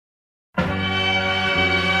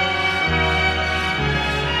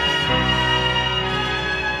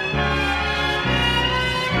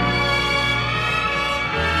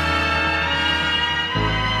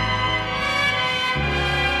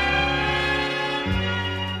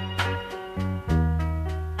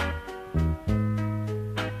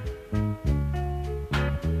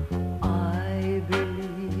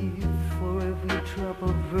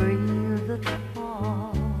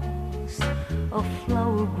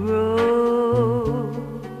grows.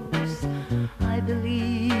 I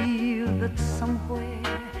believe that somewhere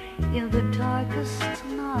in the darkest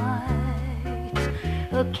night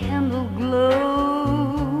a candle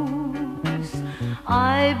glows.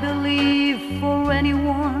 I believe for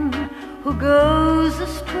anyone who goes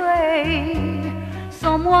astray,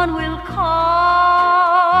 someone will come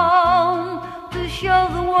to show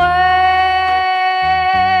the way.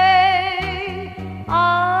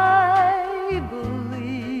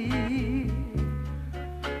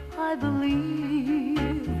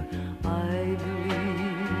 I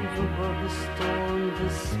believe above the storm the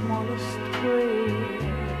smallest prayer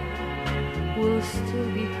will still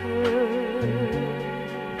be heard.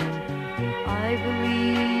 I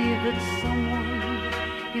believe that someone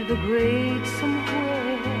in the great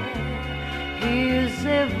somewhere hears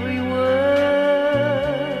every word.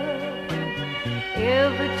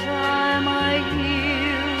 Every time I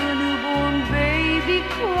hear a newborn baby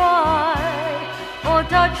cry or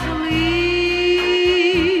touch a leaf